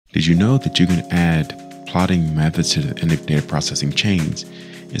Did you know that you can add plotting methods to the end of data processing chains?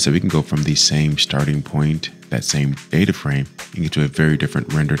 And so we can go from the same starting point, that same data frame, and get to a very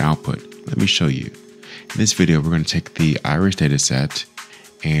different rendered output. Let me show you. In this video, we're going to take the iris data set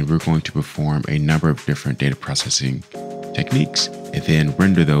and we're going to perform a number of different data processing techniques and then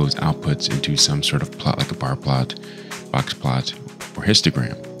render those outputs into some sort of plot like a bar plot, box plot, or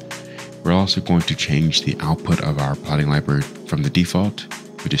histogram. We're also going to change the output of our plotting library from the default,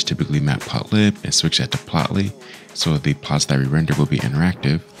 which is typically matplotlib, and switch that to plotly, so the plots that we render will be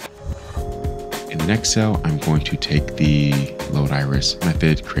interactive. In the next cell, I'm going to take the load iris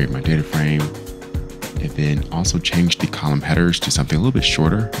method, create my data frame, and then also change the column headers to something a little bit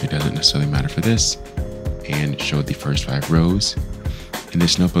shorter. It doesn't necessarily matter for this, and show the first 5 rows. In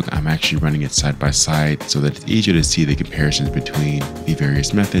this notebook, I'm actually running it side by side so that it's easier to see the comparisons between the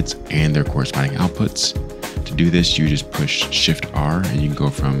various methods and their corresponding outputs. To do this, you just push Shift R and you can go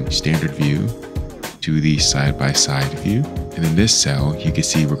from standard view to the side-by-side view. And in this cell, you can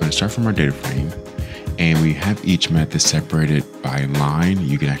see we're going to start from our data frame and we have each method separated by line.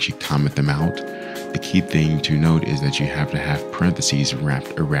 You can actually comment them out. The key thing to note is that you have to have parentheses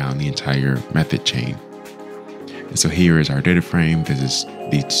wrapped around the entire method chain. And so here is our data frame. This is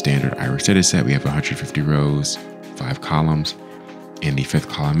the standard iris data set. We have 150 rows, 5 columns, and the 5th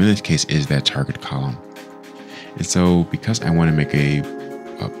column in this case is that target column. And so because I want to make a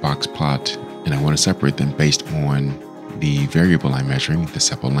box plot and I want to separate them based on the variable I'm measuring, the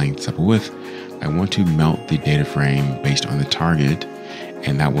sepal length, sepal width, I want to melt the data frame based on the target,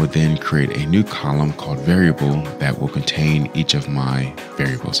 and that will then create a new column called variable that will contain each of my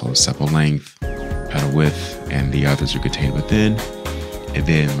variables. So sepal length, petal width, and the others are contained within. And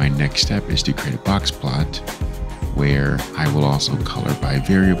then my next step is to create a box plot where I will also color by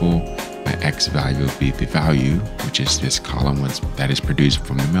variable. My X value will be the value, which is this column that is produced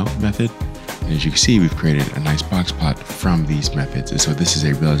from the melt method. And as you can see, we've created a nice box plot from these methods. And so this is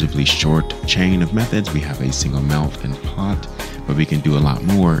a relatively short chain of methods. We have a single melt and plot, but we can do a lot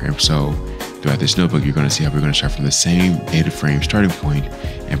more. And so throughout this notebook, you're going to see how we're going to start from the same data frame starting point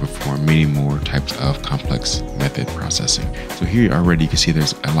and perform many more types of complex method processing. So here already you can see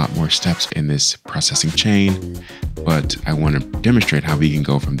there's a lot more steps in this processing chain, but I want to demonstrate how we can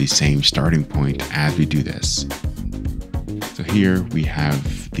go from the same starting point as we do this. So here we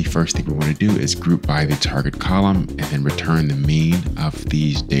have the first thing we want to do is group by the target column and then return the mean of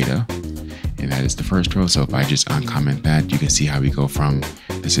these data. And that is the first row. So if I just uncomment that, you can see how we go from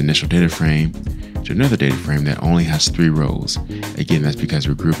this initial data frame to another data frame that only has 3 rows. Again, that's because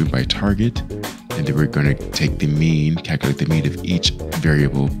we're grouping by target, and then we're going to take the mean, calculate the mean of each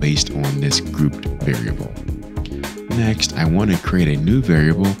variable based on this grouped variable. Next, I want to create a new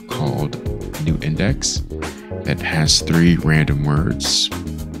variable called new index that has 3 random words,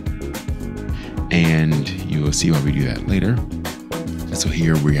 and you will see why we do that later. So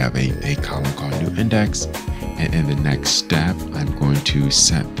here we have a column called new index, and in the next step, I'm going to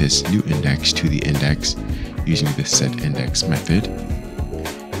set this new index to the index using the setIndex method.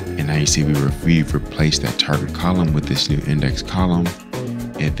 And now you see we've replaced that target column with this new index column,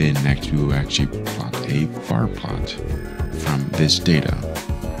 and then next we will actually plot a bar plot from this data.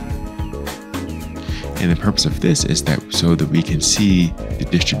 And the purpose of this is that so that we can see the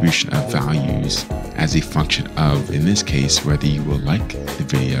distribution of values as a function of, in this case, whether you will like the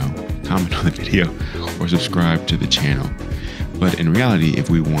video, comment on the video, or subscribe to the channel. But in reality, if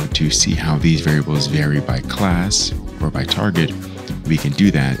we want to see how these variables vary by class or by target, we can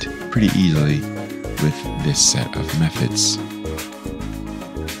do that pretty easily with this set of methods.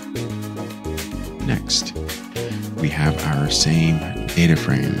 Next, we have our same data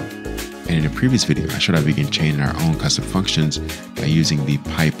frame. And in a previous video, I showed how we can chain our own custom functions by using the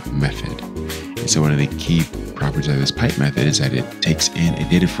pipe method. And so one of the key properties of this pipe method is that it takes in a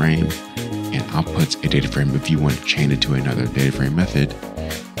data frame and outputs a data frame if you want to chain it to another data frame method.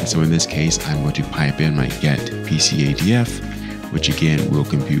 And so in this case, I'm going to pipe in my get PCADF, which again will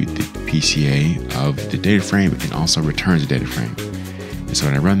compute the PCA of the data frame and also returns the data frame. And so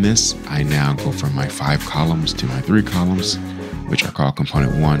when I run this, I now go from my 5 columns to my 3 columns, which are called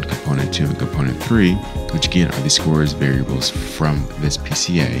component 1, component 2, and component 3, which again are the scores variables from this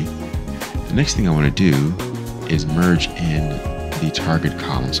PCA. The next thing I want to do is merge in the target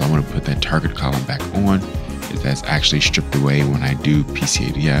column. So I want to put that target column back on. That's actually stripped away when I do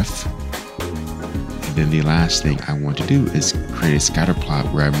PCADF. And then the last thing I want to do is create a scatter plot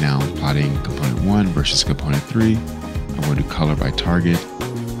where I'm now plotting component 1 versus component 3. I want to color by target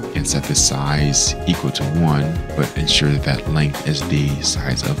and set the size equal to 1, but ensure that that length is the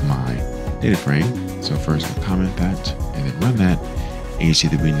size of my data frame. So first I'll comment that and then run that. And you see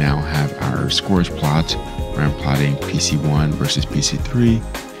that we now have our scores plot where I'm plotting PC1 versus PC3.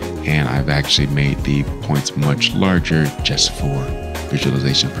 And I've actually made the points much larger just for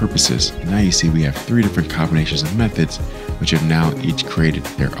visualization purposes. And now you see we have 3 different combinations of methods, which have now each created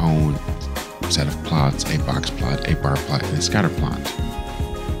their own set of plots: a box plot, a bar plot, and a scatter plot.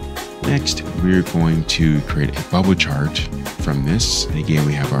 Next, we're going to create a bubble chart from this. And again,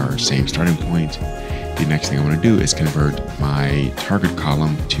 we have our same starting point. The next thing I want to do is convert my target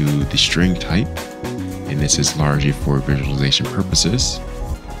column to the string type. And this is largely for visualization purposes.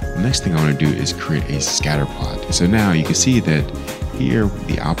 The next thing I want to do is create a scatter plot. So now you can see that here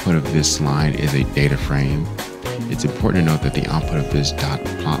the output of this line is a data frame. It's important to note that the output of this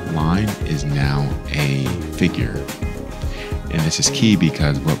 .plot line is now a figure. And this is key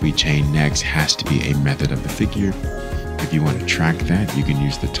because what we chain next has to be a method of the figure. If you want to track that, you can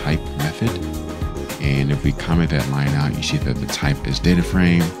use the type method. And if we comment that line out, you see that the type is data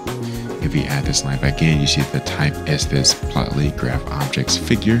frame. If we add this line back in, you see the type is this plotly graph objects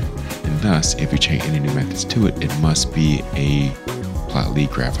figure. And thus, if we chain any new methods to it, it must be a plotly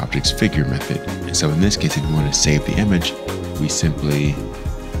graph objects figure method. And so in this case, if we want to save the image, we simply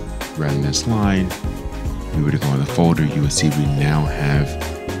run this line. We were to go in the folder, you will see we now have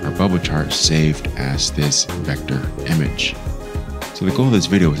our bubble chart saved as this vector image. So the goal of this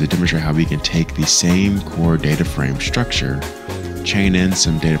video is to demonstrate how we can take the same core data frame structure, chain in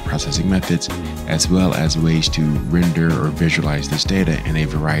some data processing methods, as well as ways to render or visualize this data in a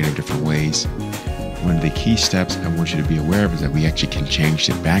variety of different ways. One of the key steps I want you to be aware of is that we actually can change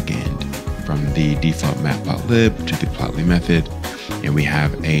the backend from the default matplotlib to the plotly method, and we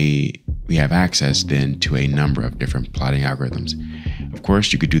have access then to a number of different plotting algorithms. Of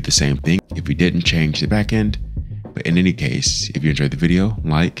course, you could do the same thing if we didn't change the backend, but in any case, if you enjoyed the video,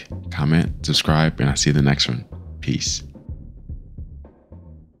 like, comment, subscribe, and I'll see you in the next one. Peace.